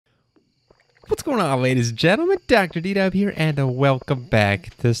What's going on, ladies and gentlemen? Dr.DDub here, and welcome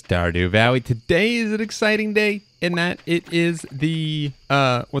back to Stardew Valley. Today is an exciting day in that it is the,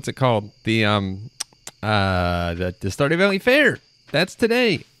 what's it called? The Stardew Valley Fair. That's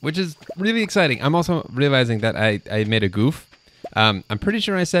today, which is really exciting. I'm also realizing that I made a goof. I'm pretty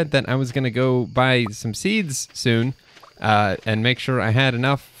sure I said that I was going to go buy some seeds soon, and make sure I had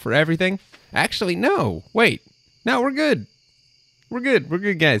enough for everything. Actually, no. Wait. No, we're good. We're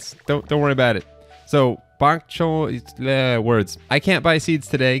good, guys. Don't worry about it. So, words. I can't buy seeds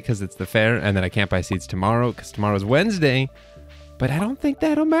today because it's the fair, and then I can't buy seeds tomorrow because tomorrow's Wednesday. But I don't think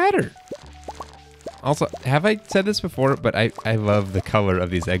that'll matter. Also, have I said this before? But I love the color of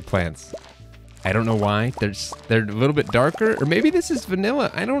these eggplants. I don't know why. They're a little bit darker, or maybe this is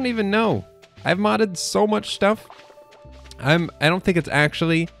vanilla. I don't even know. I've modded so much stuff. I don't think it's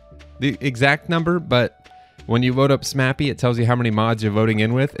actually the exact number, but when you load up Smappy, it tells you how many mods you're loading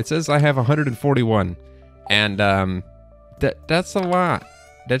in with. It says I have 141, and that's a lot.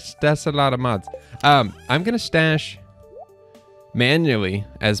 That's a lot of mods. I'm gonna stash manually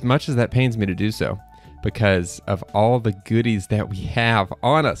as much as that pains me to do so, because of all the goodies that we have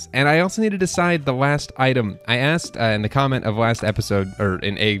on us. And I also need to decide the last item. I asked in the comment of last episode, or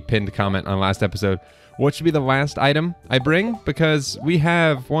in a pinned comment on last episode, what should be the last item I bring? Because we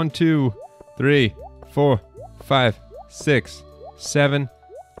have 1, 2, 3, 4, 5, 6, 7,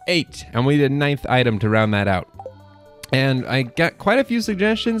 8. And we need a 9th item to round that out. And I got quite a few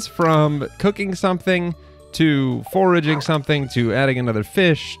suggestions, from cooking something, to foraging something, to adding another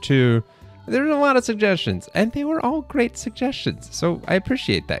fish, to... There's a lot of suggestions, and they were all great suggestions, so I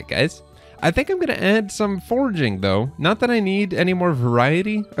appreciate that, guys. I think I'm going to add some foraging, though. Not that I need any more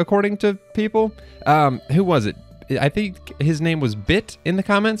variety, according to people. Who was it? I think his name was Bit in the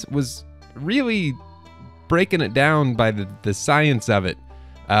comments, was really breaking it down by the science of it.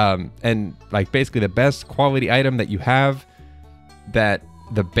 And, like, basically the best quality item that you have, that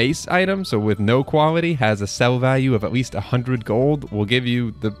the base item, so with no quality, has a sell value of at least 100 gold, will give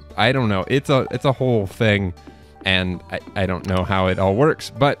you the... I don't know. It's a whole thing, and I don't know how it all works.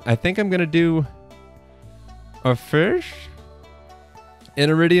 But I think I'm going to do a fish? An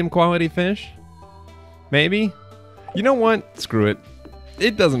iridium quality fish? Maybe? You know what? Screw it.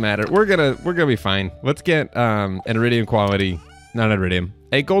 It doesn't matter. We're gonna be fine. Let's get an iridium quality... Not iridium.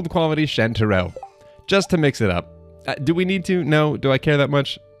 A gold quality chanterelle. Just to mix it up. Do we need to? No. Do I care that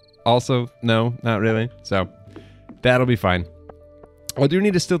much? Also, no, not really. So, that'll be fine. I do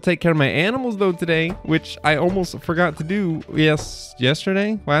need to still take care of my animals, though, today, which I almost forgot to do.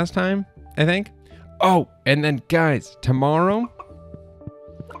 Yesterday? Last time, I think. Oh, and then, guys, tomorrow...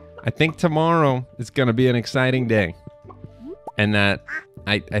 I think tomorrow is going to be an exciting day. And that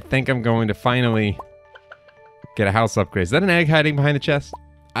I think I'm going to finally get a house upgrade. Is that an egg hiding behind the chest?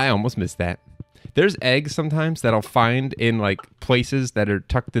 I almost missed that. There's eggs sometimes that I'll find in, like, places that are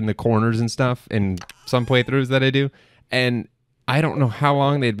tucked in the corners and stuff in some playthroughs that I do. And I don't know how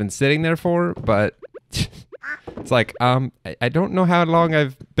long they'd been sitting there for, but it's like, I don't know how long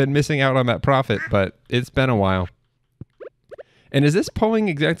I've been missing out on that profit, but it's been a while. And is this pulling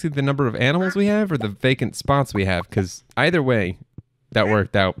exactly the number of animals we have, or the vacant spots we have? Because either way, that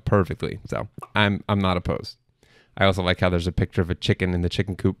worked out perfectly. So I'm not opposed. I also like how there's a picture of a chicken in the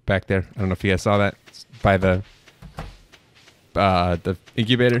chicken coop back there. I don't know if you guys saw that. It's by the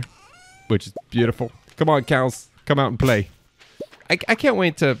incubator, which is beautiful. Come on, cows. Come out and play. I can't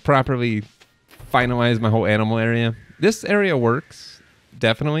wait to properly finalize my whole animal area. This area works,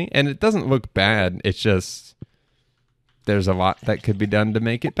 definitely. And it doesn't look bad. It's just... there's a lot that could be done to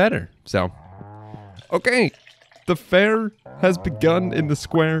make it better. So, okay. The fair has begun in the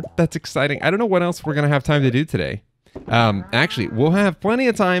square. That's exciting. I don't know what else we're going to have time to do today. Actually, we'll have plenty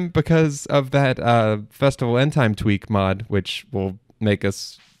of time because of that festival end time tweak mod, which will make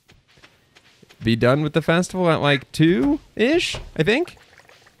us be done with the festival at like 2-ish, I think.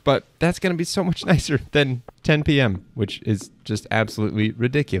 But that's going to be so much nicer than 10 p.m., which is just absolutely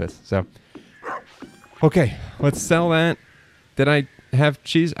ridiculous. So, okay, let's sell that. Did I have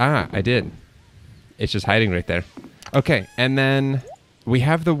cheese? Ah, I did. It's just hiding right there. Okay, and then we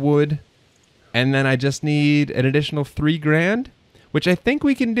have the wood, and then I just need an additional 3 grand, which I think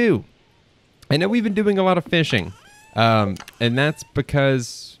we can do. I know we've been doing a lot of fishing, and that's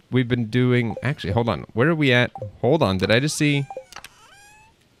because we've been doing... Actually, hold on. Where are we at? Hold on. Did I just see...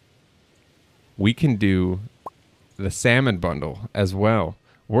 We can do the salmon bundle as well.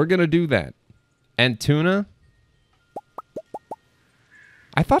 We're going to do that. And tuna...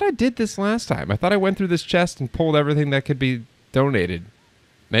 I thought I did this last time. I thought I went through this chest and pulled everything that could be donated.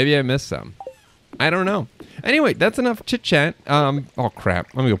 Maybe I missed some. I don't know. Anyway, that's enough chit chat. Oh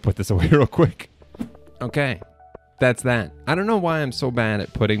crap. Let me go put this away real quick. Okay. That's that. I don't know why I'm so bad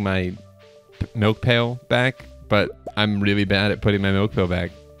at putting my milk pail back, but I'm really bad at putting my milk pail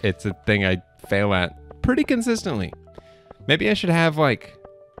back. It's a thing I fail at pretty consistently. Maybe I should have like...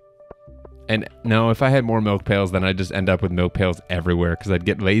 And no, if I had more milk pails, then I'd just end up with milk pails everywhere because I'd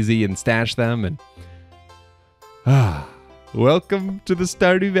get lazy and stash them and... Welcome to the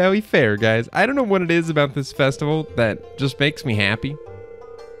Stardew Valley Fair, guys. I don't know what it is about this festival that just makes me happy.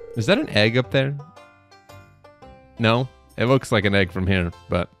 Is that an egg up there? No, it looks like an egg from here,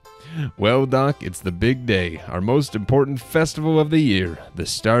 but... Well, Doc, it's the big day, our most important festival of the year, the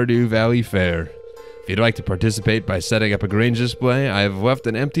Stardew Valley Fair. If you'd like to participate by setting up a Grange display, I have left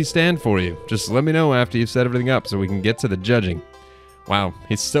an empty stand for you. Just let me know after you've set everything up so we can get to the judging. Wow,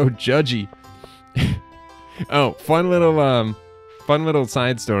 he's so judgy. Oh, fun little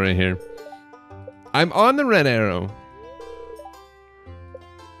side story here. I'm on the red arrow.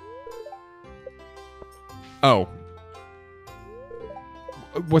 Oh.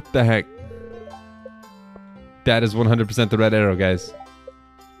 What the heck? That is 100% the red arrow, guys.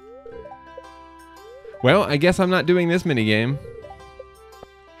 Well, I guess I'm not doing this minigame.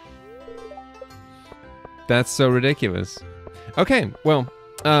 That's so ridiculous. Okay, well,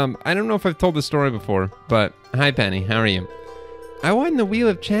 I don't know if I've told this story before, but hi Penny, how are you? I won the Wheel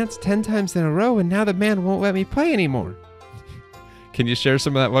of Chance 10 times in a row and now the man won't let me play anymore. Can you share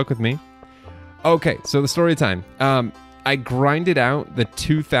some of that luck with me? Okay, so the story time. I grinded out the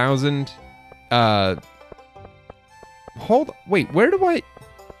 2000, wait, where do I...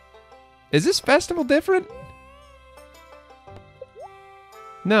 Is this festival different?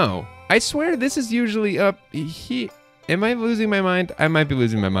 No. I swear this is usually up here. Am I losing my mind? I might be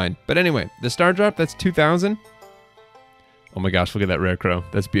losing my mind. But anyway, the star drop, that's 2,000. Oh my gosh, look at that rare crow.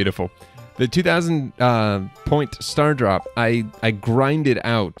 That's beautiful. The 2,000 point star drop, I grinded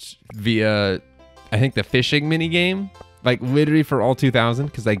out via, I think, the fishing mini game. Like literally for all 2,000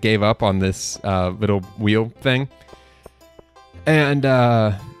 because I gave up on this little wheel thing.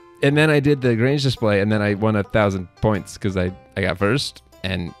 And then I did the Grange display, and then I won 1,000 points because I got first.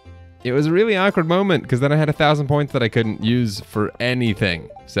 And it was a really awkward moment because then I had 1,000 points that I couldn't use for anything.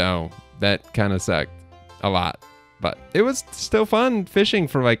 So that kind of sucked a lot. But it was still fun fishing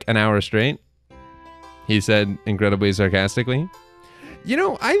for like an hour straight. He said incredibly sarcastically. You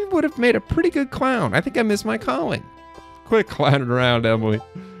know, I would have made a pretty good clown. I think I missed my calling. Quit clowning around, Emily.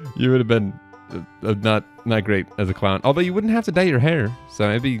 You would have been... not great as a clown. Although you wouldn't have to dye your hair,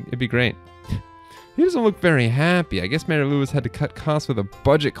 so it'd be great. He doesn't look very happy. I guess Mary Lewis had to cut costs with a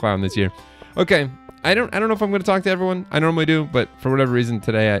budget clown this year. Okay, I don't know if I'm going to talk to everyone. I normally do, but for whatever reason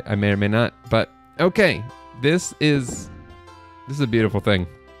today I may or may not. But okay, this is a beautiful thing,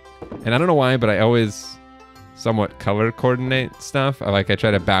 and I don't know why, but I always somewhat color coordinate stuff. I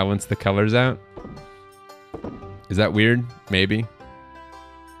try to balance the colors out. Is that weird? Maybe.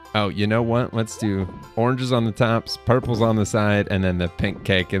 Oh, you know what? Let's do oranges on the tops, purples on the side, and then the pink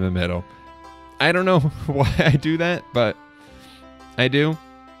cake in the middle. I don't know why I do that, but I do.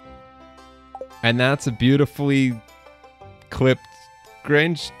 And that's a beautifully clipped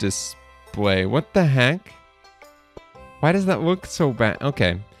Grange display. What the heck? Why does that look so bad?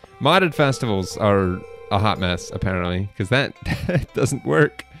 Okay. Modded festivals are a hot mess, apparently, because that doesn't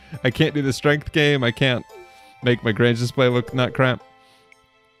work. I can't do the strength game. I can't make my Grange display look not crap.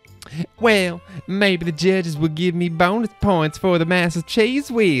 Well, maybe the judges will give me bonus points for the massive cheese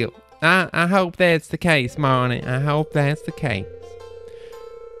wheel. I hope that's the case, Marnie. I hope that's the case.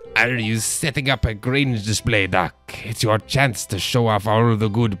 Are you setting up a Grange display, Doc? It's your chance to show off all the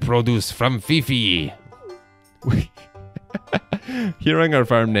good produce from Fifi. Hearing our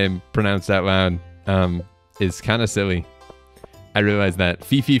farm name pronounced out loud is kind of silly. I realize that.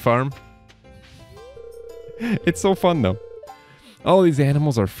 Fifi Farm. It's so fun, though. All these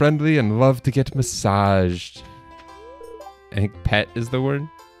animals are friendly and love to get massaged. I think pet is the word.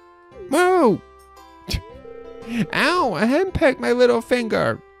 Whoa! Ow! I henpecked my little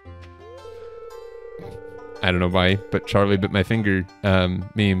finger. I don't know why, but Charlie bit my finger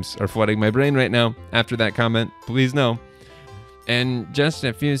memes are flooding my brain right now. After that comment, please no. And just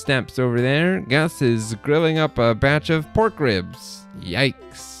a few steps over there, Gus is grilling up a batch of pork ribs.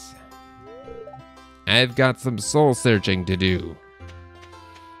 Yikes. I've got some soul searching to do.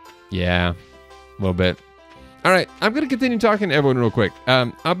 Yeah, a little bit. All right, I'm going to continue talking to everyone real quick.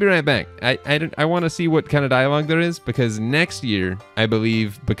 I'll be right back. I want to see what kind of dialogue there is, because next year, I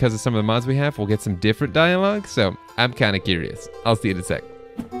believe, because of some of the mods we have, we'll get some different dialogue, so I'm kind of curious. I'll see you in a sec.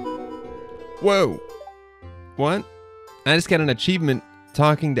 Whoa. What? I just got an achievement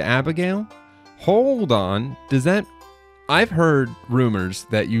talking to Abigail? Hold on. Does that... I've heard rumors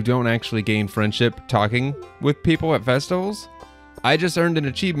that you don't actually gain friendship talking with people at festivals. I just earned an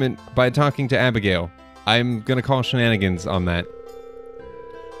achievement by talking to Abigail. I'm gonna call shenanigans on that.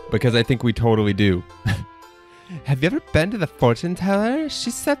 Because I think we totally do. Have you ever been to the fortune teller?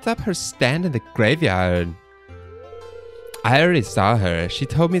 She sets up her stand in the graveyard. I already saw her. She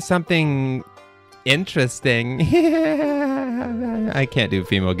told me something interesting. I can't do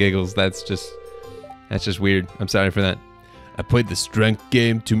female giggles. That's just weird. I'm sorry for that. I played the strength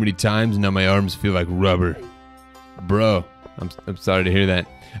game too many times and now my arms feel like rubber. Bro, I'm sorry to hear that.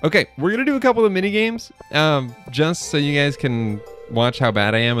 Okay, we're gonna do a couple of mini games, just so you guys can watch how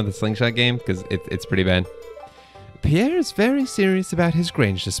bad I am at the slingshot game, because it's pretty bad. Pierre is very serious about his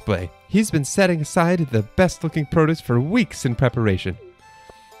Grange display. He's been setting aside the best looking produce for weeks in preparation.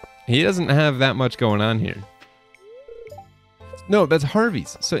 He doesn't have that much going on here. No, that's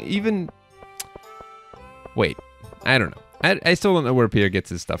Harvey's. So even... Wait, I don't know. I still don't know where Pierre gets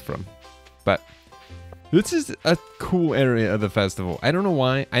his stuff from. But this is a cool area of the festival. I don't know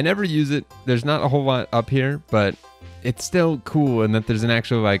why. I never use it. There's not a whole lot up here, but it's still cool in that there's an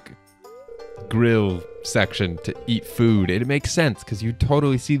actual, like, grill section to eat food. It makes sense because you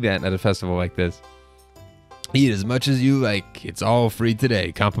totally see that at a festival like this. Eat as much as you like. It's all free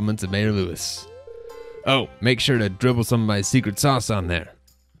today. Compliments of Mayor Lewis. Oh, make sure to dribble some of my secret sauce on there.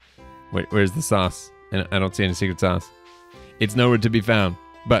 Wait, where's the sauce? I don't see any secret sauce. It's nowhere to be found.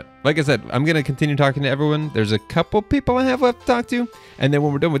 But like I said, I'm going to continue talking to everyone. There's a couple people I have left to talk to. And then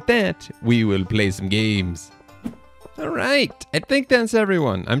when we're done with that, we will play some games. All right. I think that's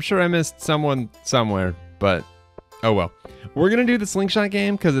everyone. I'm sure I missed someone somewhere, but oh well. We're going to do the slingshot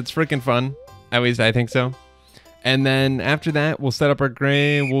game because it's freaking fun. At least I think so. And then after that, we'll set up our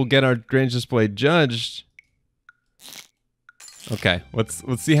grain. We'll get our Grange display judged. Okay, let's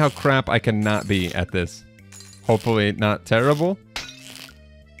see how crap I cannot be at this. Hopefully not terrible.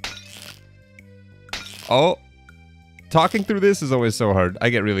 Oh, talking through this is always so hard. I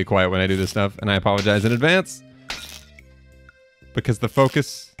get really quiet when I do this stuff, and I apologize in advance. Because the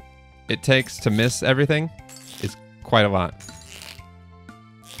focus it takes to miss everything is quite a lot.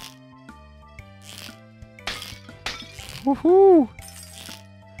 Woohoo!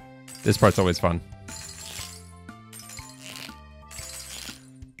 This part's always fun.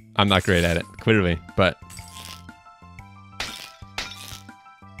 I'm not great at it, clearly, but...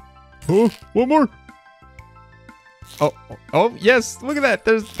 Oh, one more! Oh, yes, look at that!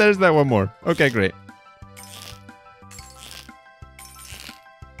 There's that one more. Okay, great.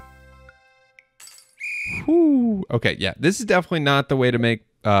 Whew. Okay, yeah, this is definitely not the way to make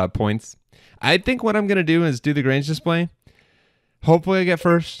points. I think what I'm going to do is do the Grange display. Hopefully I get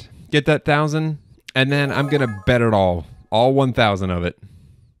first, get that 1,000, and then I'm going to bet it all 1,000 of it.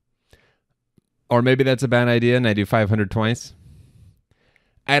 Or maybe that's a bad idea and I do 500 twice.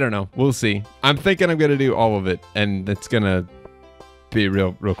 I don't know. We'll see. I'm thinking I'm going to do all of it, and it's going to be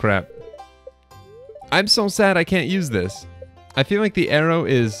real crap. I'm so sad I can't use this. I feel like the arrow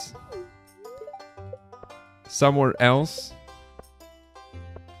is somewhere else.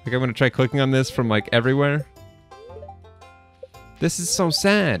 Like I'm going to try clicking on this from like everywhere. This is so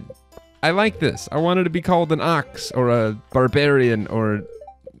sad. I like this. I wanted to be called an ox or a barbarian or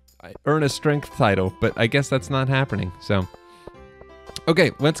earn a strength title, but I guess that's not happening, so.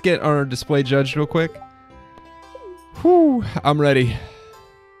 Okay, let's get our display judged real quick. Whew, I'm ready.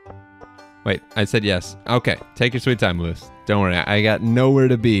 Wait, I said yes. Okay, take your sweet time, Lewis. Don't worry, I got nowhere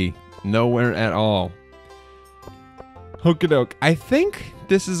to be. Nowhere at all. Okie doke. I think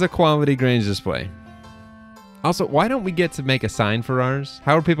this is a quality Grange display. Also, why don't we get to make a sign for ours?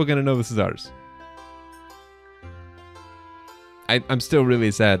 How are people going to know this is ours? I'm still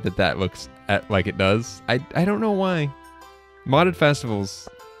really sad that that looks like it does. I don't know why. Modded festivals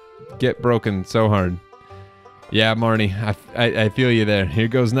get broken so hard. Yeah, Marnie, I feel you there. Here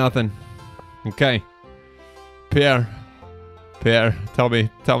goes nothing. Okay. Pierre, tell me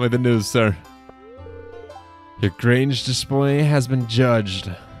the news, sir. Your Grange display has been judged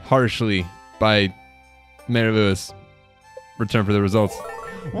harshly by Mayor Lewis. Return for the results.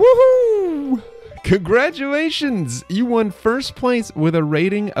 Woohoo! Congratulations! You won first place with a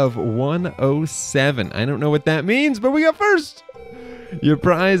rating of 107. I don't know what that means, but we got first! Your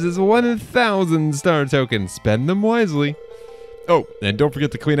prize is 1,000 star tokens. Spend them wisely. Oh, and don't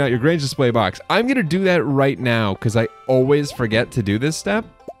forget to clean out your Grange display box. I'm going to do that right now because I always forget to do this step.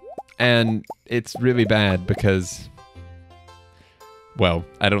 And it's really bad because, well,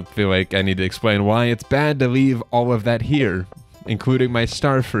 I don't feel like I need to explain why it's bad to leave all of that here, including my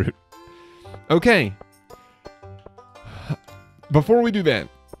star fruit. Okay. Before we do that,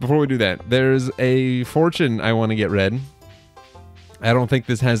 before we do that, there's a fortune I want to get read. I don't think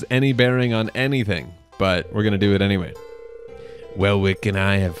this has any bearing on anything, but we're going to do it anyway. Welwick and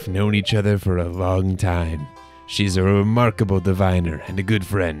I have known each other for a long time. She's a remarkable diviner and a good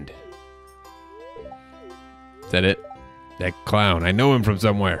friend. Is that it? That clown, I know him from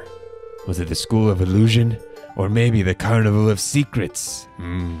somewhere. Was it the School of Illusion? Or maybe the Carnival of Secrets?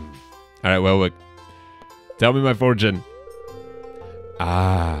 Alright, Welwick. Tell me my fortune.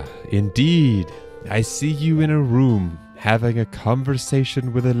 Ah, indeed. I see you in a room having a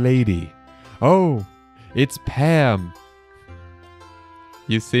conversation with a lady. Oh, it's Pam.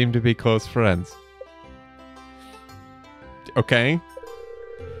 You seem to be close friends. Okay.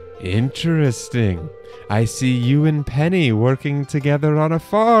 Interesting. I see you and Penny working together on a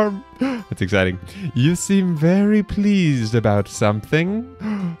farm. That's exciting. You seem very pleased about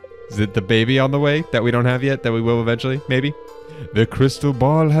something. Is it the baby on the way that we don't have yet, that we will eventually, maybe? The crystal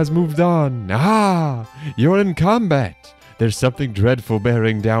ball has moved on. Ah, you're in combat. There's something dreadful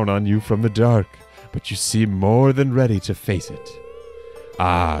bearing down on you from the dark, but you seem more than ready to face it.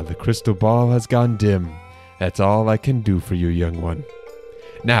 Ah, the crystal ball has gone dim. That's all I can do for you, young one.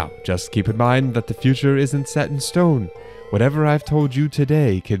 Now, just keep in mind that the future isn't set in stone. Whatever I've told you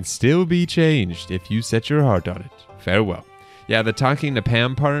today can still be changed if you set your heart on it. Farewell. Yeah, the talking to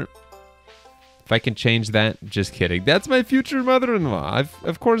Pam part, if I can change that, just kidding. That's my future mother-in-law.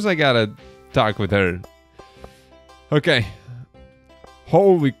 Of course I gotta talk with her. Okay.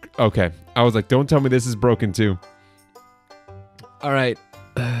 Holy... Okay. I was like, don't tell me this is broken too. Alright.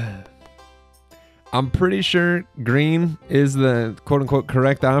 I'm pretty sure green is the quote-unquote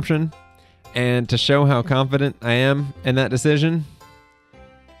correct option. And to show how confident I am in that decision,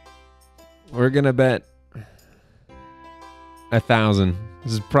 we're gonna bet 1,000.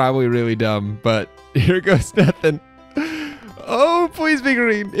 This is probably really dumb, but here goes nothing. Oh, please be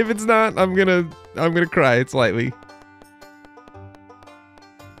green. If it's not, I'm gonna cry slightly.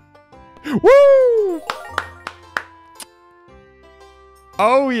 Woo!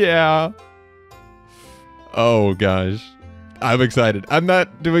 Oh yeah. Oh gosh. I'm excited. I'm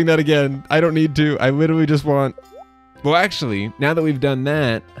not doing that again. I don't need to. I literally just want... Well, actually, now that we've done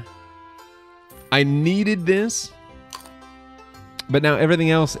that, I needed this, but now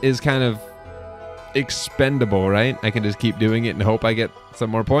everything else is kind of expendable, right? I can just keep doing it and hope I get some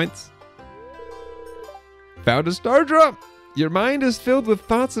more points. Found a star drop. Your mind is filled with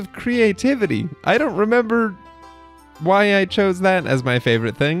thoughts of creativity. I don't remember why I chose that as my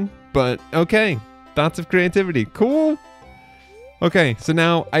favorite thing, but okay. Thoughts of creativity. Cool. Okay, so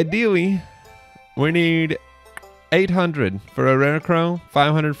now, ideally, we need 800 for a rare crow,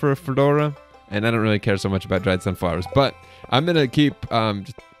 500 for a fedora, and I don't really care so much about dried sunflowers, but I'm going to keep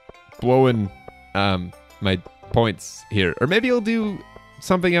just blowing my points here. Or maybe I'll do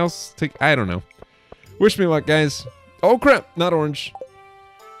something else to... I don't know. Wish me luck, guys. Oh, crap! Not orange.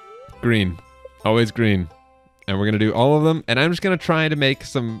 Green. Always green. And we're going to do all of them, and I'm just going to try to make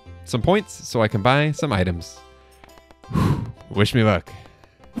some points so I can buy some items. Wish me luck.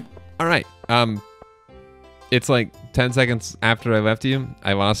 All right. It's like 10 seconds after I left you.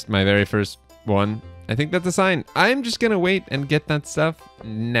 I lost my very first one. I think that's a sign. I'm just going to wait and get that stuff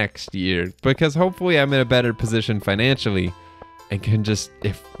next year because hopefully I'm in a better position financially and can just,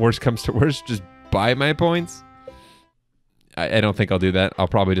 if worse comes to worse, just buy my points. I don't think I'll do that. I'll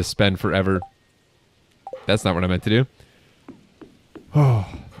probably just spend forever. That's not what I meant to do. Oh.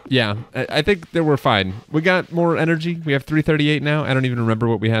 Yeah, I think that we're fine. We got more energy. We have 338 now. I don't even remember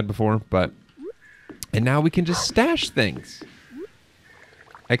what we had before, but... And now we can just stash things.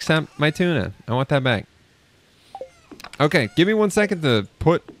 Except my tuna. I want that back. Okay, give me 1 second to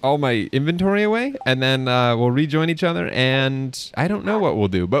put all my inventory away, and then we'll rejoin each other, and I don't know what we'll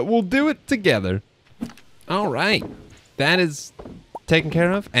do, but we'll do it together. All right. That is taken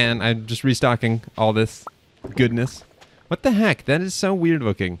care of, and I'm just restocking all this goodness. What the heck? That is so weird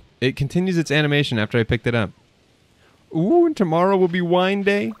looking. It continues its animation after I picked it up. Ooh, and tomorrow will be wine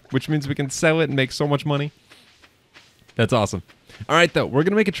day, which means we can sell it and make so much money. That's awesome. All right, though, we're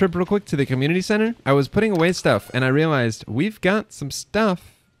going to make a trip real quick to the community center. I was putting away stuff, and I realized we've got some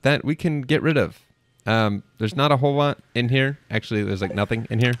stuff that we can get rid of. There's not a whole lot in here. Actually, there's like nothing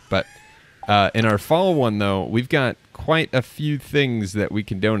in here. But in our fall one, though, we've got quite a few things that we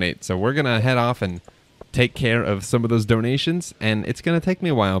can donate. So we're going to head off and take care of some of those donations, and it's going to take me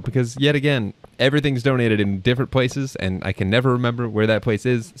a while because, yet again, everything's donated in different places, and I can never remember where that place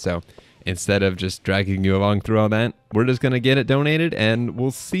is, so instead of just dragging you along through all that, we're just going to get it donated, and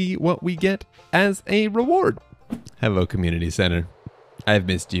we'll see what we get as a reward. Hello, community center. I've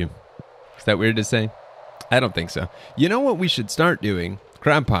missed you. Is that weird to say? I don't think so. You know what we should start doing?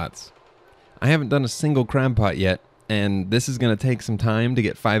 Crab pots. I haven't done a single crab pot yet, and this is going to take some time to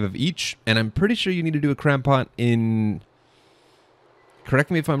get 5 of each, and I'm pretty sure you need to do a crab pot in,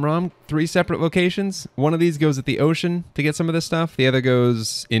 correct me if I'm wrong, 3 separate locations. One of these goes at the ocean to get some of this stuff, the other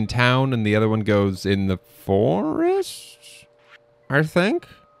goes in town, and the other one goes in the forest, I think?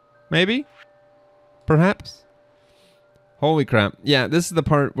 Maybe? Perhaps? Holy crap. Yeah, this is the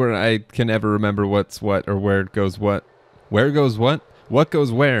part where I can never remember what's what or where it goes what. Where goes what? What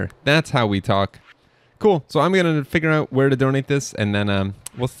goes where? That's how we talk. Cool. So I'm going to figure out where to donate this, and then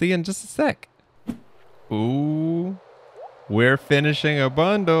we'll see you in just a sec. Ooh. We're finishing a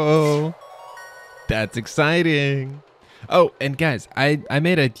bundle. That's exciting. Oh, and guys, I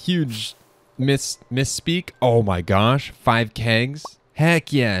made a huge misspeak. Oh my gosh. 5 kegs.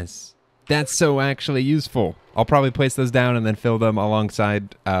 Heck yes. That's so actually useful. I'll probably place those down and then fill them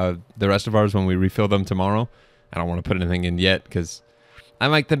alongside the rest of ours when we refill them tomorrow. I don't want to put anything in yet because I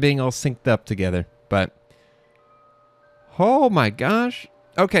like them being all synced up together. But, oh my gosh.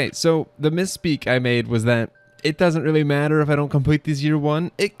 Okay, so the misspeak I made was that it doesn't really matter if I don't complete these year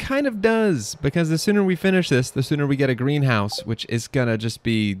 1. It kind of does, because the sooner we finish this, the sooner we get a greenhouse, which is going to just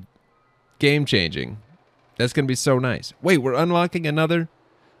be game-changing. That's going to be so nice. Wait, we're unlocking another?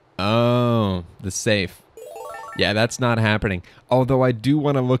 Oh, the safe. Yeah, that's not happening. Although I do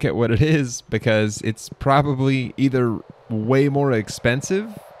want to look at what it is, because it's probably either way more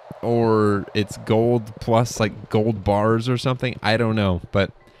expensive or it's gold plus like gold bars or something. I don't know,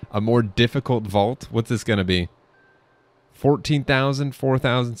 but a more difficult vault. What's this going to be? 14,000,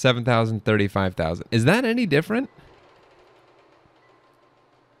 4,000, 7,000, 35,000. Is that any different?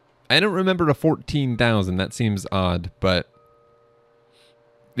 I don't remember a 14,000. That seems odd, but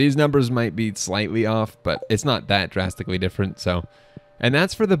these numbers might be slightly off, but it's not that drastically different. So, and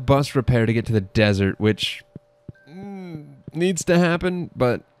that's for the bus repair to get to the desert, which needs to happen,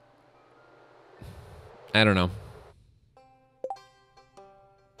 but I don't know.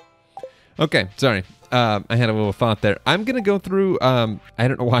 Okay, sorry. I had a little thought there. I'm going to go through, I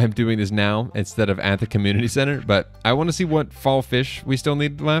don't know why I'm doing this now instead of at the community center, but I want to see what fall fish we still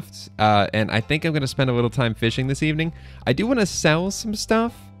need left. And I think I'm going to spend a little time fishing this evening. I do want to sell some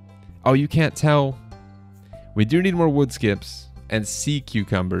stuff. Oh, you can't tell. We do need more wood skips and sea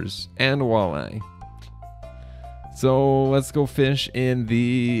cucumbers and walleye. So let's go fish in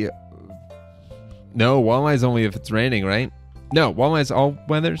the... No, walleye's only if it's raining, right? No, walleye's all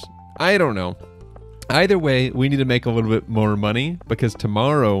weathers. I don't know. Either way, we need to make a little bit more money because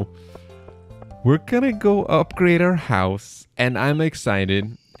tomorrow we're gonna go upgrade our house, and I'm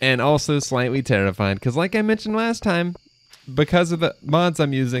excited and also slightly terrified because, like I mentioned last time, because of the mods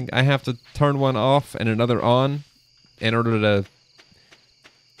I'm using, I have to turn one off and another on in order to...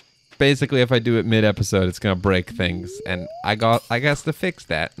 Basically, if I do it mid-episode, it's gonna break things, and I got to fix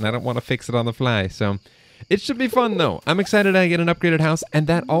that, and I don't want to fix it on the fly, so... It should be fun, though. I'm excited I get an upgraded house, and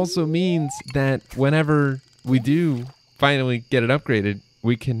that also means that whenever we do finally get it upgraded,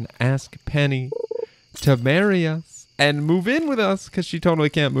 we can ask Penny to marry us and move in with us, because she totally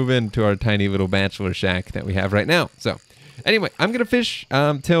can't move into our tiny little bachelor shack that we have right now. So, anyway, I'm going to fish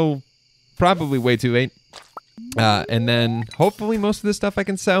till probably way too late. And then hopefully most of this stuff I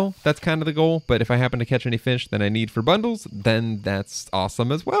can sell. That's kind of the goal. But if I happen to catch any fish that I need for bundles, then that's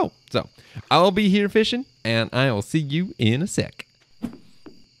awesome as well. So I'll be here fishing, and I'll see you in a sec.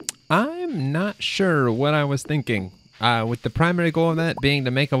 I'm not sure what I was thinking. With the primary goal of that being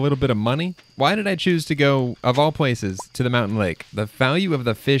to make a little bit of money, why did I choose to go, of all places, to the mountain lake? The value of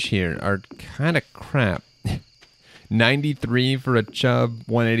the fish here are kind of crap. 93 for a chub,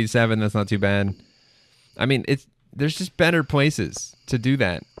 187, that's not too bad. I mean, there's just better places to do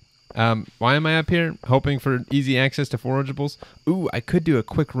that. Why am I up here? Hoping for easy access to forageables. Ooh, I could do a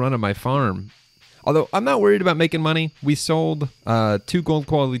quick run of my farm. Although, I'm not worried about making money. We sold 2 gold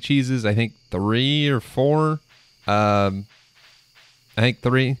quality cheeses, I think 3 or 4. I think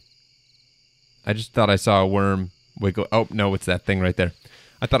 3. I just thought I saw a worm wiggle. Oh, no, it's that thing right there.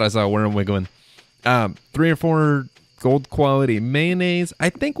 I thought I saw a worm wiggling. 3 or 4... gold quality mayonnaise, I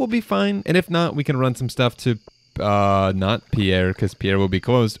think we'll be fine. And if not, we can run some stuff to, not Pierre, because Pierre will be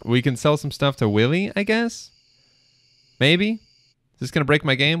closed. We can sell some stuff to Willie, I guess? Maybe? Is this going to break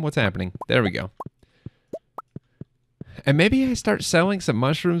my game? What's happening? There we go. And maybe I start selling some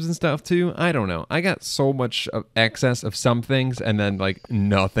mushrooms and stuff too. I don't know. I got so much excess of some things and then like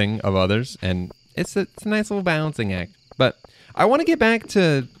nothing of others. And it's a nice little balancing act. But I want to get back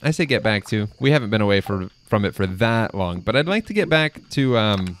to, I say get back to, we haven't been away from it for that long, but I'd like to get back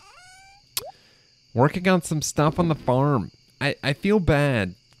to working on some stuff on the farm. I feel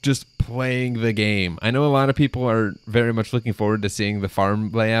bad just playing the game. I know a lot of people are very much looking forward to seeing the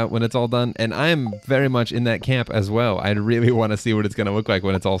farm layout when it's all done, and I'm very much in that camp as well. I really want to see what it's going to look like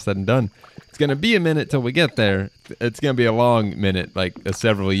when it's all said and done. It's going to be a minute till we get there. It's going to be a long minute, like a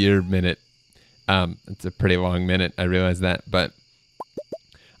several year minute. It's a pretty long minute, I realize that, but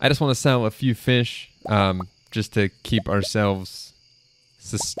I just want to sell a few fish just to keep ourselves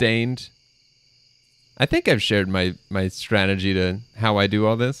sustained. I think I've shared my strategy to how I do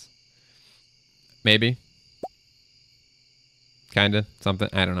all this. Maybe. Kinda. Something.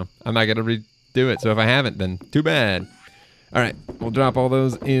 I don't know. I'm not going to redo it, so if I haven't, then too bad. All right. We'll drop all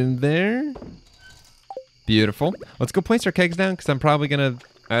those in there. Beautiful. Let's go place our kegs down, because I'm probably going to,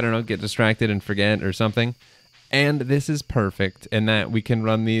 I don't know, get distracted and forget or something. And this is perfect in that we can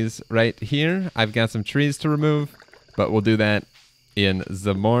run these right here. I've got some trees to remove, but we'll do that in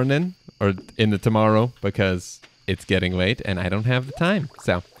the morning or in the tomorrow because it's getting late and I don't have the time.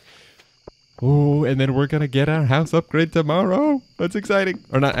 So, oh, and then we're going to get our house upgrade tomorrow. That's exciting.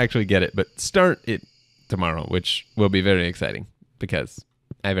 Or not actually get it, but start it tomorrow, which will be very exciting because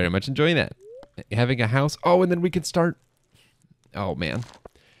I very much enjoy that. Having a house. Oh, and then we can start. Oh, man.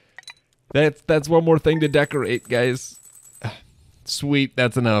 That's one more thing to decorate, guys. Sweet,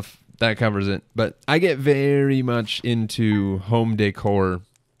 that's enough. That covers it. But I get very much into home decor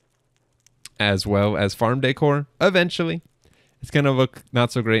as well as farm decor. Eventually, it's gonna look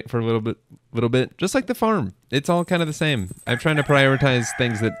not so great for a little bit. Just like the farm, it's all kind of the same. I'm trying to prioritize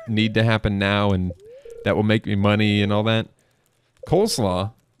things that need to happen now and that will make me money and all that.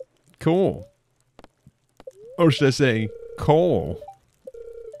 Coleslaw, cool. Or should I say coal?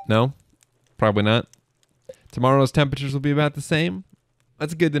 No, probably not. Tomorrow's temperatures will be about the same.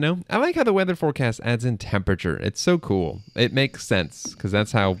 That's good to know. I like how the weather forecast adds in temperature. It's so cool. It makes sense, because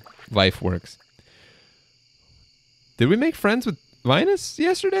that's how life works. Did we make friends with Linus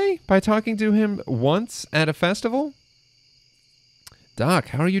yesterday by talking to him once at a festival? Doc,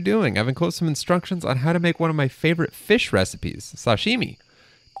 how are you doing? I've enclosed some instructions on how to make one of my favorite fish recipes, sashimi.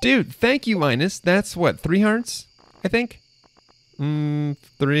 Dude, thank you, Linus. That's what, 3 hearts, I think? 3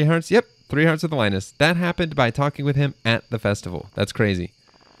 hearts? Yep. 3 hearts with Linus. That happened by talking with him at the festival. That's crazy.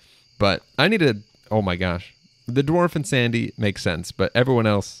 But I need to... Oh my gosh. The dwarf and Sandy makes sense, but everyone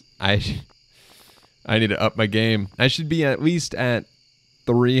else, I need to up my game. I should be at least at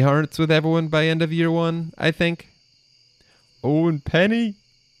 3 hearts with everyone by end of year 1, I think. Oh, and Penny.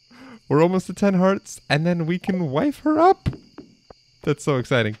 We're almost at 10 hearts, and then we can wife her up. That's so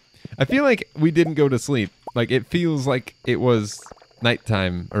exciting. I feel like we didn't go to sleep. Like, it feels like it was...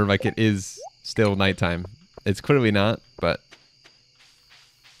 nighttime, or like it is still nighttime. It's clearly not, but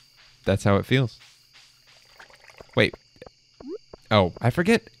that's how it feels. Wait. Oh, I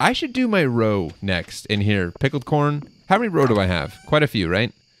forget. I should do my roe next in here. Pickled corn. How many roe do I have? Quite a few,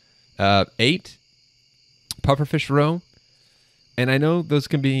 right? 8. Pufferfish roe. And I know those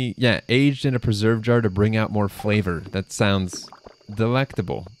can be, aged in a preserve jar to bring out more flavor. That sounds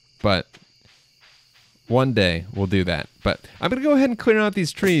delectable, but... one day we'll do that. But I'm going to go ahead and clear out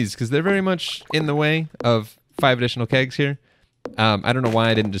these trees because they're very much in the way of 5 additional kegs here. I don't know why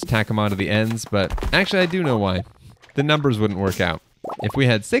I didn't just tack them onto the ends, but actually I do know why. The numbers wouldn't work out. If we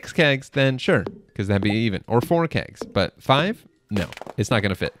had 6 kegs, then sure, because that'd be even. Or 4 kegs. But 5? No, it's not going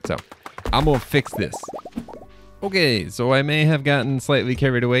to fit. So I'm going to fix this. Okay, so I may have gotten slightly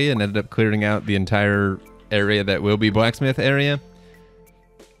carried away and ended up clearing out the entire area that will be blacksmith area.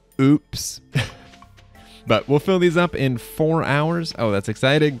 Oops. But we'll fill these up in 4 hours. Oh, that's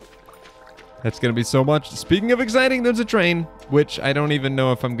exciting. That's going to be so much. Speaking of exciting, there's a train, which I don't even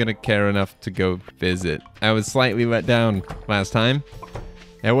know if I'm going to care enough to go visit. I was slightly let down last time.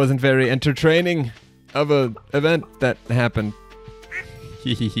 It wasn't very entertaining of a event that happened.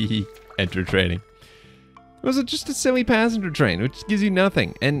 Entertaining. It was just a silly passenger train, which gives you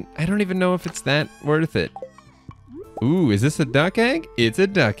nothing. And I don't even know if it's that worth it. Ooh, is this a duck egg? It's a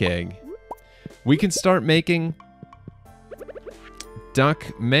duck egg. We can start making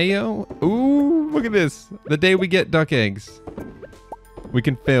duck mayo. Ooh, look at this. The day we get duck eggs, we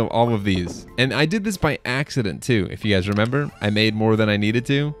can fill all of these. And I did this by accident too, if you guys remember. I made more than I needed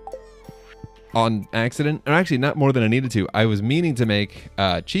to on accident. Or actually, not more than I needed to. I was meaning to make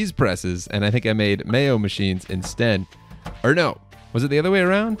cheese presses, and I think I made mayo machines instead. Or no, was it the other way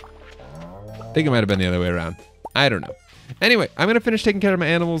around? I think it might have been the other way around. I don't know. Anyway, I'm going to finish taking care of my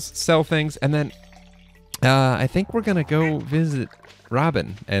animals, sell things, and then I think we're going to go visit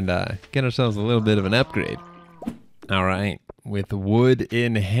Robin and get ourselves a little bit of an upgrade. All right. With wood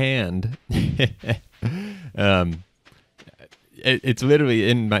in hand. It's literally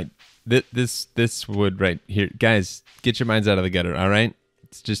in my... This wood right here. Guys, get your minds out of the gutter, all right?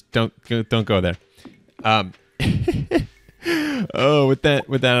 It's just don't go there. Oh, with that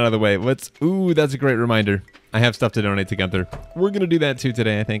out of the way, ooh, that's a great reminder. I have stuff to donate to Gunther. We're gonna do that too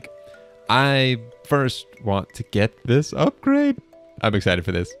today, I think. I first want to get this upgrade. I'm excited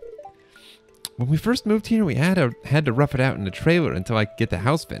for this. When we first moved here, we had to rough it out in a trailer until I could get the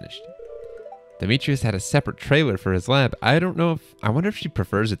house finished. Demetrius had a separate trailer for his lab. I wonder if she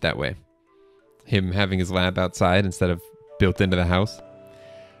prefers it that way. Him having his lab outside instead of built into the house.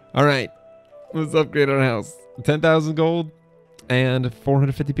 All right, let's upgrade our house. 10,000 gold and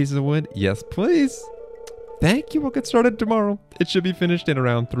 450 pieces of wood. Yes, please. Thank you. We'll get started tomorrow. It should be finished in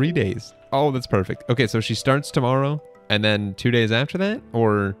around 3 days. Oh, that's perfect. Okay, so she starts tomorrow and then 2 days after that?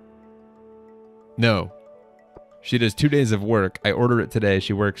 Or no. She does 2 days of work. I order it today.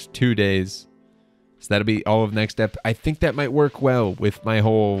 She works 2 days. So that'll be all of next step. I think that might work well with my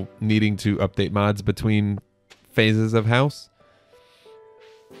whole needing to update mods between phases of house.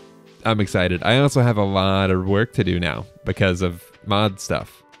 I'm excited. I also have a lot of work to do now because of mod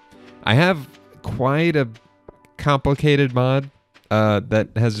stuff. I have quite a complicated mod that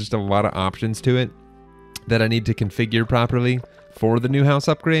has just a lot of options to it that I need to configure properly for the new house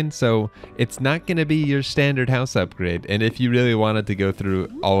upgrade. So it's not going to be your standard house upgrade. And if you really wanted to go through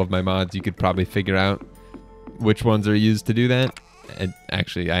all of my mods, you could probably figure out which ones are used to do that. And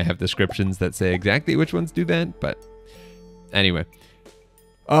actually, I have descriptions that say exactly which ones do that. But anyway.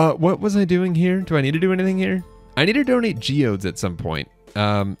 What was I doing here? Do I need to do anything here? I need to donate geodes at some point.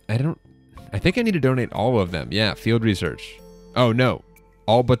 I think I need to donate all of them. Yeah, field research. Oh, no.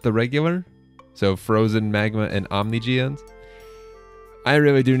 All but the regular? So frozen, magma, and omni geodes? I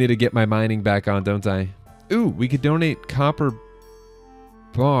really do need to get my mining back on, don't I? Ooh, we could donate copper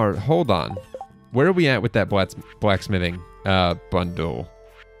bar. Hold on. Where are we at with that blacksmithing bundle?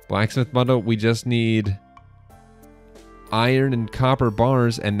 Blacksmith bundle, we just need iron and copper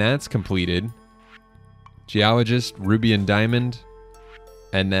bars, and that's completed. Geologist, ruby and diamond,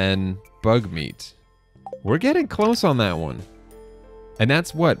 and then bug meat. We're getting close on that one. And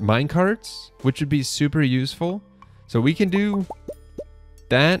that's what? Minecarts, which would be super useful. So we can do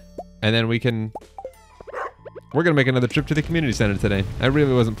that, and then we're gonna make another trip to the community center today. I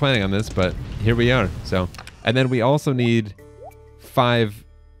really wasn't planning on this, but here we are. So, and then we also need 5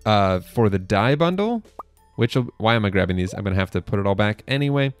 for the dye bundle. Why am I grabbing these? I'm going to have to put it all back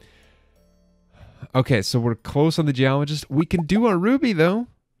anyway. Okay, so we're close on the geologist. We can do our ruby, though.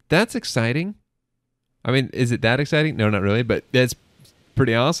 That's exciting. I mean, is it that exciting? No, not really, but that's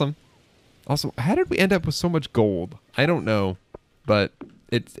pretty awesome. Also, how did we end up with so much gold? I don't know, but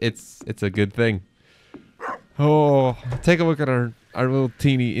it's a good thing. Oh, take a look at our little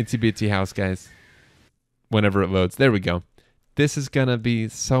teeny itsy bitsy house, guys. Whenever it loads. There we go. This is going to be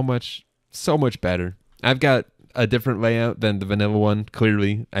so much better. I've got a different layout than the vanilla one,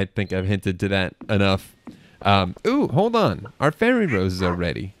 clearly. I think I've hinted to that enough. Ooh, hold on. Our fairy roses are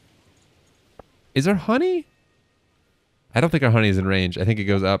ready. Is our honey? I don't think our honey is in range. I think it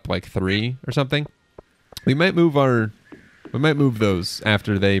goes up like 3 or something. We might move those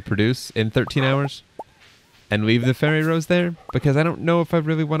after they produce in 13 hours and leave the fairy rose there because I don't know if I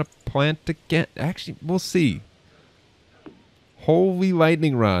really want to plant again. Actually, we'll see. Holy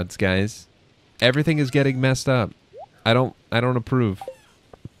lightning rods, guys. Everything is getting messed up. I don't approve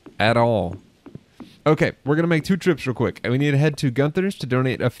at all. Okay, we're going to make 2 trips real quick. We need to head to Gunther's to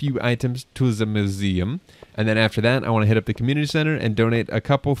donate a few items to the museum. And then after that, I want to hit up the community center and donate a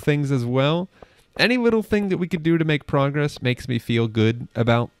couple things as well. Any little thing that we could do to make progress makes me feel good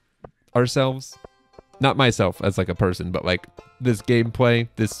about ourselves. Not myself as like a person, but like this gameplay,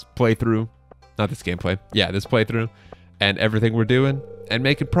 this playthrough. Not this gameplay. Yeah, this playthrough. And everything we're doing. And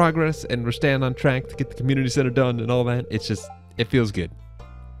making progress, and we're staying on track to get the community center done and all that. It feels good.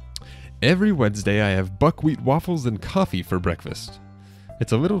 Every Wednesday, I have buckwheat waffles and coffee for breakfast.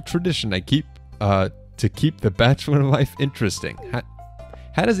 It's a little tradition I keep to keep the bachelor life interesting.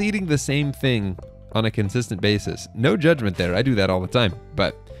 How does eating the same thing on a consistent basis? No judgment there. I do that all the time.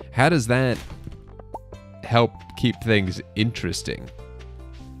 But how does that help keep things interesting?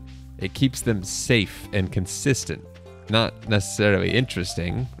 It keeps them safe and consistent. Not necessarily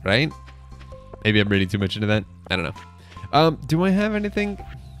interesting, right? Maybe I'm reading too much into that. I don't know. Do I have anything?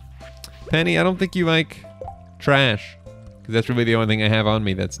 Penny, I don't think you like trash. Because that's really the only thing I have on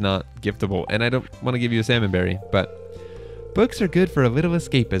me that's not giftable. And I don't want to give you a salmon berry. But books are good for a little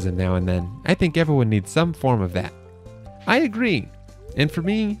escapism now and then. I think everyone needs some form of that. I agree. And for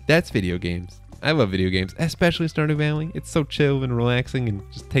me, that's video games. I love video games, especially Stardew Valley. It's so chill and relaxing and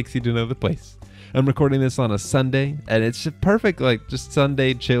just takes you to another place. I'm recording this on a Sunday, and it's perfect, like, just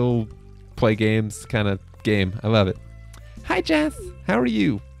Sunday chill, play games kind of game. I love it. Hi, Jess. How are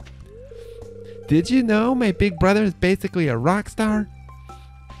you? Did you know my big brother is basically a rock star?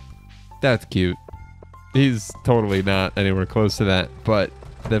 That's cute. He's totally not anywhere close to that, but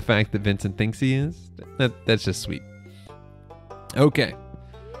the fact that Vincent thinks he is, that's just sweet. Okay.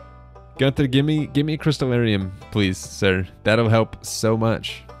 Gunther, give me a crystallarium, please, sir. That'll help so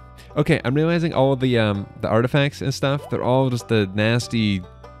much. Okay, I'm realizing all of the artifacts and stuff, they're all just the nasty,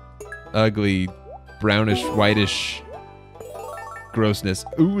 ugly, brownish, whitish grossness.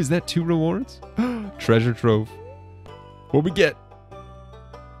 Ooh, is that 2 rewards? Treasure trove. What we get?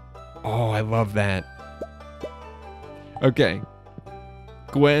 Oh, I love that. Okay.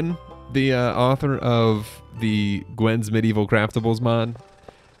 Gwen, the author of the Gwen's Medieval Craftables mod,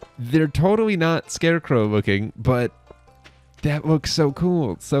 they're totally not scarecrow looking, but that looks so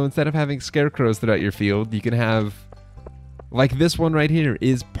cool. So instead of having scarecrows throughout your field, you can have, like this one right here,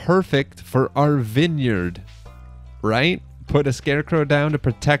 is perfect for our vineyard, right? Put a scarecrow down to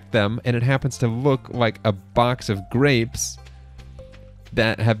protect them, and it happens to look like a box of grapes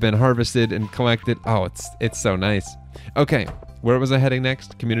that have been harvested and collected. Oh, it's so nice. Okay, where was I heading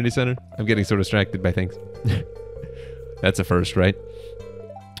next? Community center? I'm getting so distracted by things. That's a first, right?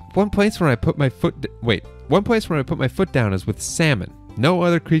 One place where I put my foot down is with salmon. No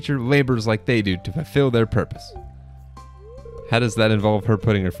other creature labors like they do to fulfill their purpose. How does that involve her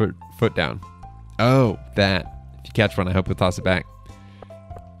putting her foot down? Oh, that. If you catch one, I hope you'll toss it back.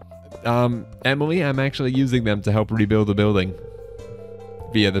 Emily, I'm actually using them to help rebuild the building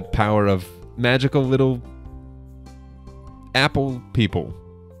via the power of magical little apple people.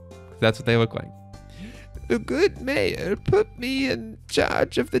 That's what they look like. The good mayor put me in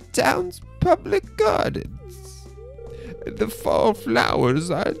charge of the town's public gardens. The fall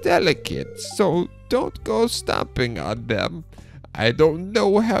flowers are delicate, so don't go stomping on them. I don't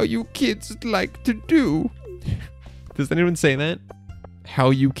know how you kids like to do. Does anyone say that? How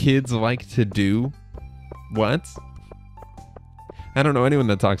you kids like to do? What? I don't know anyone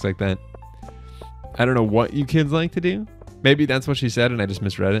that talks like that. I don't know what you kids like to do. Maybe that's what she said and I just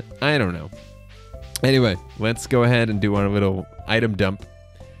misread it. I don't know. Anyway, let's go ahead and do our little item dump.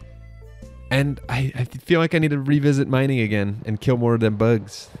 And I feel like I need to revisit mining again and kill more of them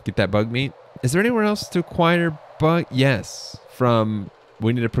bugs. Get that bug meat. Is there anywhere else to acquire bug? Yes.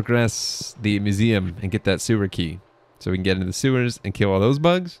 We need to progress the museum and get that sewer key. So we can get into the sewers and kill all those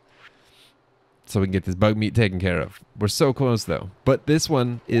bugs. So we can get this bug meat taken care of. We're so close though. But this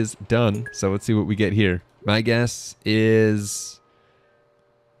one is done. So let's see what we get here. My guess is...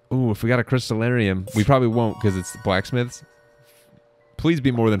 Ooh, if we got a crystallarium, we probably won't because it's blacksmiths. Please be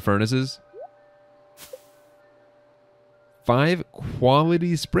more than furnaces. 5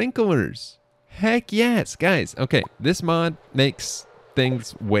 quality sprinklers. Heck yes, guys. Okay, this mod makes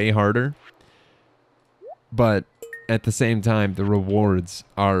things way harder. But at the same time, the rewards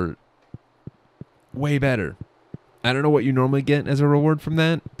are way better. I don't know what you normally get as a reward from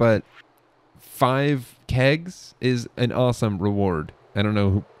that, but 5 kegs is an awesome reward.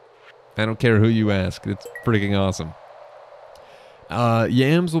 I don't care who you ask. It's freaking awesome.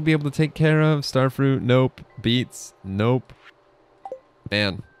 Yams will be able to take care of. Starfruit, nope. Beets, nope.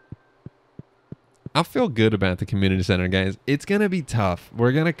 Man. I feel good about the community center, guys. It's going to be tough.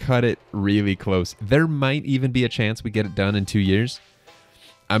 We're going to cut it really close. There might even be a chance we get it done in 2 years.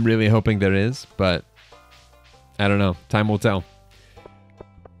 I'm really hoping there is, but I don't know. Time will tell.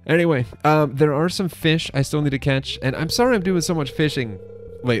 Anyway, there are some fish I still need to catch, and I'm sorry I'm doing so much fishing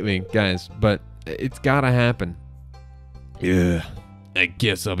lately, guys, but it's gotta happen. Yeah, I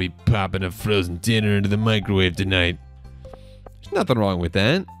guess I'll be popping a frozen dinner into the microwave tonight. There's nothing wrong with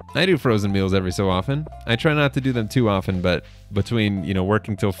that. I do frozen meals every so often. I try not to do them too often, but between,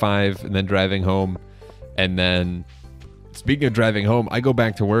 working till 5 and then driving home, and then, speaking of driving home, I go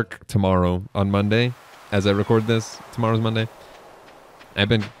back to work tomorrow on Monday. As I record this, tomorrow's Monday. I've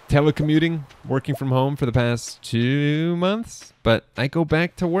been telecommuting, working from home for the past 2 months, but I go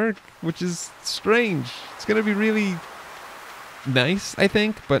back to work, which is strange. It's going to be really nice, I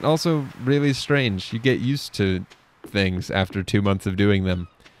think, but also really strange. You get used to things after 2 months of doing them.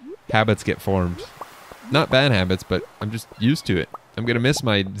 Habits get formed. Not bad habits, but I'm just used to it. I'm going to miss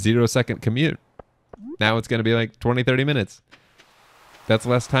my 0-second commute. Now it's going to be like 20, 30 minutes. That's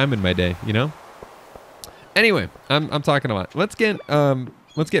less time in my day, Anyway, I'm talking a lot. Let's get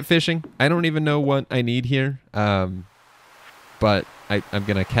fishing. I don't even know what I need here, but I'm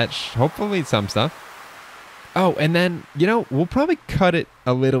gonna catch hopefully some stuff. Oh, and then we'll probably cut it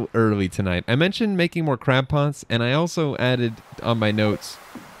a little early tonight. I mentioned making more crab pots, and I also added on my notes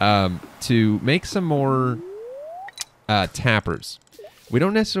to make some more tappers. We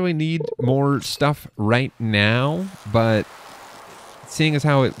don't necessarily need more stuff right now, but seeing as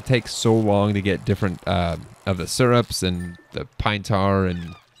how it takes so long to get different of the syrups and the pine tar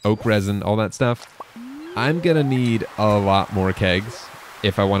and oak resin, all that stuff, I'm going to need a lot more kegs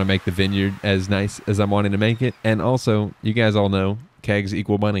if I want to make the vineyard as nice as I'm wanting to make it. And also, you guys all know, kegs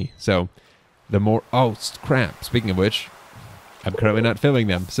equal money. So the more... Oh, crap. Speaking of which, I'm currently not filling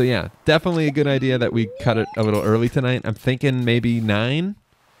them. So yeah, definitely a good idea that we cut it a little early tonight. I'm thinking maybe 9.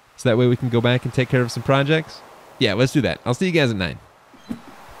 So that way we can go back and take care of some projects. Yeah, let's do that. I'll see you guys at 9.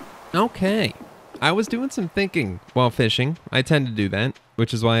 Okay. I was doing some thinking while fishing. I tend to do that,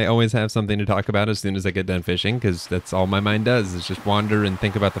 which is why I always have something to talk about as soon as I get done fishing, because that's all my mind does, is just wander and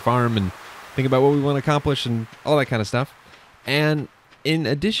think about the farm and think about what we want to accomplish and all that kind of stuff. And in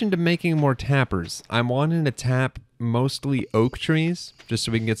addition to making more tappers, I'm wanting to tap mostly oak trees, just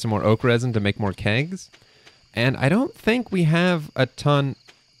so we can get some more oak resin to make more kegs. And I don't think we have a ton...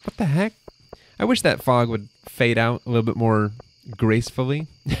 What the heck? I wish that fog would fade out a little bit more gracefully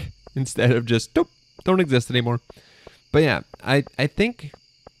instead of just don't exist anymore. But yeah, I think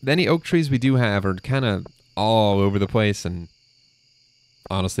any oak trees we do have are kind of all over the place and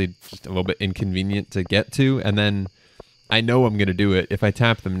honestly just a little bit inconvenient to get to. And then I know I'm going to do it. If I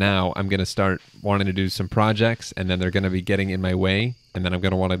tap them now, I'm going to start wanting to do some projects, and then they're going to be getting in my way, and then I'm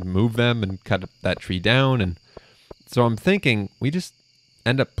going to want to move them and cut that tree down. And so I'm thinking we just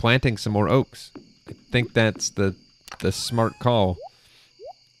end up planting some more oaks. I think that's the smart call.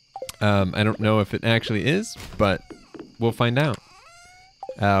 I don't know if it actually is, but we'll find out.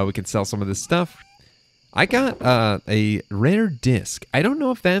 We can sell some of this stuff. I got a rare disc. I don't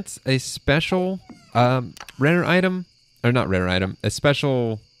know if that's a special rare item, or not rare item, a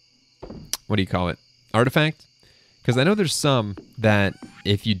special, what do you call it, artifact? Because I know there's some that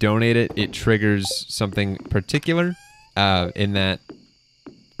if you donate it, it triggers something particular in that,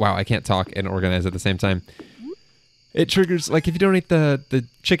 wow, I can't talk and organize at the same time. It triggers, like if you donate the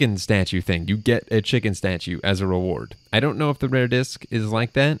chicken statue thing, you get a chicken statue as a reward. I don't know if the rare disc is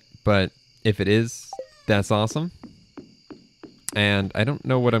like that, but if it is, that's awesome. And I don't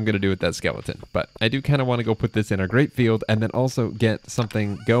know what I'm going to do with that skeleton, but I do kind of want to go put this in our grape field and then also get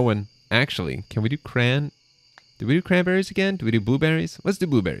something going. Actually, can we do do we do cranberries again? Do we do blueberries? Let's do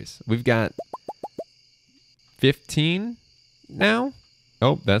blueberries. We've got 15 now.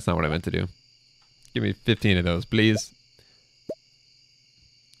 Oh, that's not what I meant to do. Give me 15 of those, please.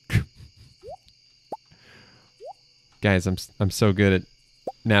 Guys, I'm so good at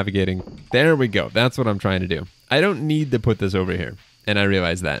navigating. There we go. That's what I'm trying to do. I don't need to put this over here, and I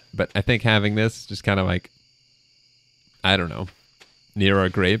realize that. But I think having this just kind of like, I don't know, near our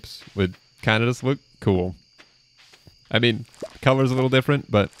grapes would kind of just look cool. I mean, color's a little different,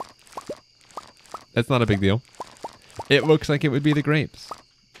 but that's not a big deal. It looks like it would be the grapes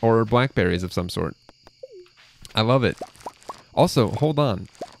or blackberries of some sort. I love it. Also, hold on.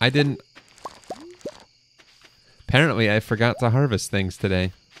 Apparently, I forgot to harvest things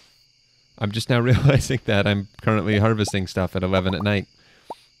today. I'm just now realizing that I'm currently harvesting stuff at 11 at night.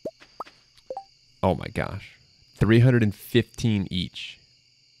 Oh my gosh. 315 each.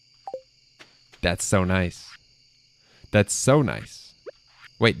 That's so nice. That's so nice.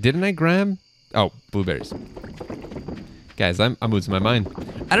 Wait, didn't I grab... Oh, blueberries. Guys, I'm losing my mind.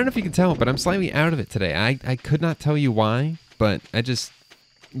 I don't know if you can tell, but I'm slightly out of it today. I could not tell you why, but I just...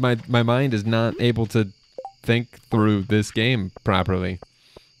 My mind is not able to think through this game properly.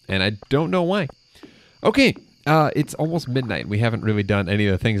 And I don't know why. Okay, it's almost midnight. We haven't really done any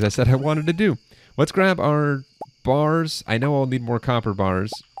of the things I said I wanted to do. Let's grab our bars. I know I'll need more copper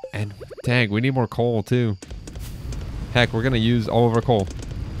bars. And, dang, we need more coal, too. Heck, we're going to use all of our coal.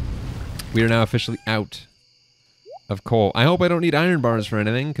 We are now officially out of coal. I hope I don't need iron bars for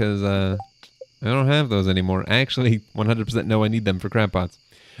anything, because I don't have those anymore. I actually 100% know I need them for crab pots.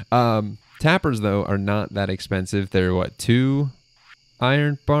 Tappers, though, are not that expensive. They're, what, 2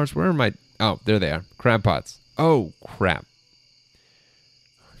 iron bars? Where are my... Oh, there they are. Crab pots. Oh, crap.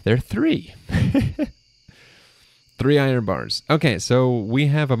 They're 3. 3 iron bars. Okay, so we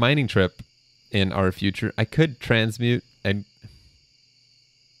have a mining trip in our future. I could transmute and...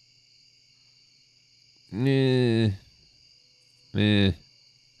 I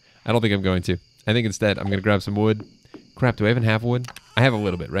don't think I'm going to. I think instead I'm going to grab some wood. Crap, do I even have wood? I have a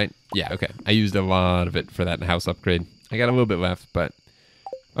little bit, right? Yeah, okay. I used a lot of it for that house upgrade. I got a little bit left, but...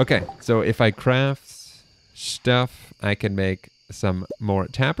 Okay, so if I craft stuff, I can make some more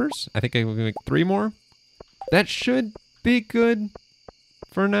tappers. I think I can make 3 more. That should be good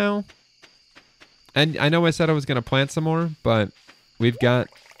for now. And I know I said I was going to plant some more, but we've got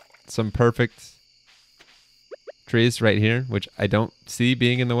some perfect trees right here, which I don't see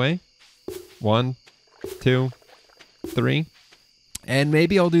being in the way. 1, 2, 3. And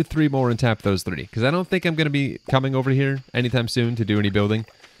maybe I'll do 3 more and tap those 3, because I don't think I'm going to be coming over here anytime soon to do any building.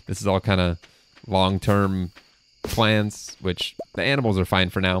 This is all kind of long-term plans, which the animals are fine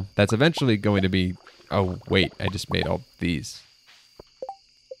for now. That's eventually going to be... Oh, wait, I just made all these.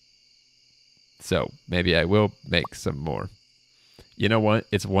 So maybe I will make some more. You know what?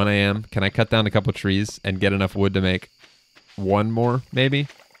 It's 1 a.m. Can I cut down a couple trees and get enough wood to make 1 more, maybe?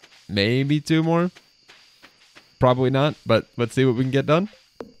 Maybe 2 more? Probably not, but let's see what we can get done.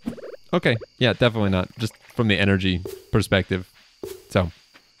 Okay, yeah, definitely not. Just from the energy perspective. So,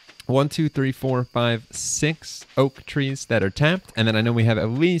 1, 2, 3, 4, 5, 6 oak trees that are tapped. And then I know we have at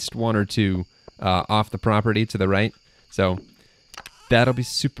least 1 or 2 off the property to the right. So, that'll be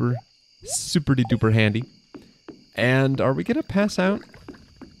super duper handy. And are we going to pass out?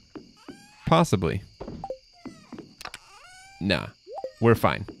 Possibly. Nah, we're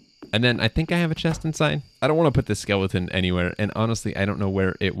fine. And then I think I have a chest inside. I don't want to put this skeleton anywhere, and honestly, I don't know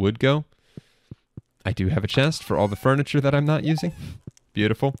where it would go. I do have a chest for all the furniture that I'm not using.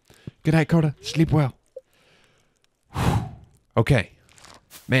 Beautiful. Good night, Coda. Sleep well. Okay.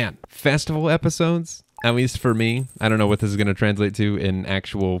 Man, festival episodes, at least for me, I don't know what this is going to translate to in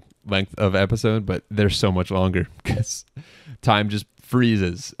actual length of episode, but they're so much longer because time just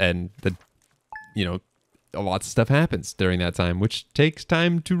freezes and lots of stuff happens during that time, which takes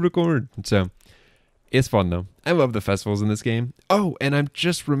time to record. So it's fun though. I love the festivals in this game. Oh, and I'm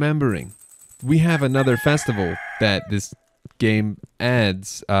just remembering, we have another festival that this game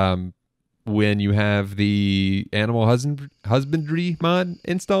adds when you have the animal husbandry mod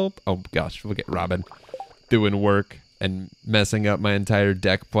installed. Oh gosh, look at Robin doing work and messing up my entire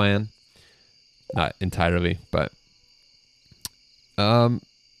deck plan. Not entirely, but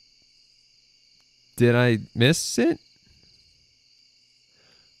did I miss it?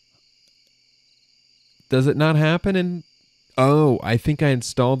 Does it not happen in... Oh, I think I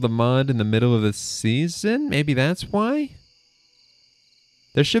installed the mod in the middle of the season? Maybe that's why?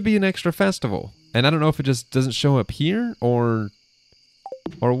 There should be an extra festival. And I don't know if it just doesn't show up here or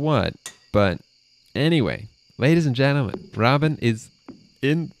what. But anyway, ladies and gentlemen, Robin is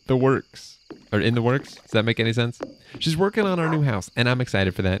in the works. Or in the works? Does that make any sense? She's working on our new house, and I'm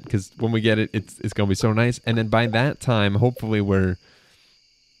excited for that, because when we get it, it's going to be so nice. And then by that time, hopefully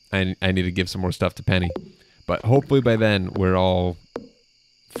I need to give some more stuff to Penny. But hopefully by then, we're all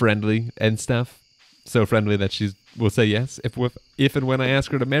friendly and stuff. So friendly that she will say yes if and when I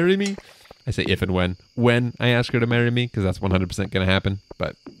ask her to marry me. I say if and when I ask her to marry me, because that's 100% going to happen.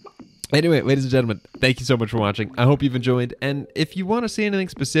 But anyway, ladies and gentlemen, thank you so much for watching. I hope you've enjoyed. And if you want to see anything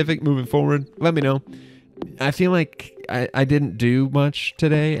specific moving forward, let me know. I feel like I didn't do much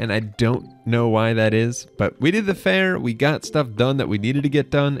today, and I don't know why that is. But we did the fair. We got stuff done that we needed to get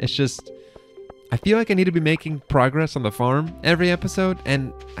done. It's just, I feel like I need to be making progress on the farm every episode,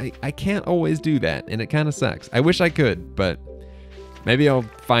 and I can't always do that, and it kind of sucks. I wish I could, but maybe I'll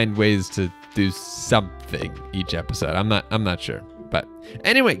find ways to do something each episode. I'm not sure. But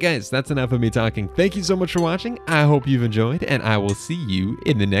anyway, guys, that's enough of me talking. Thank you so much for watching. I hope you've enjoyed, and I will see you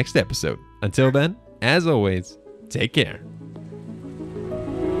in the next episode. Until then, as always, take care.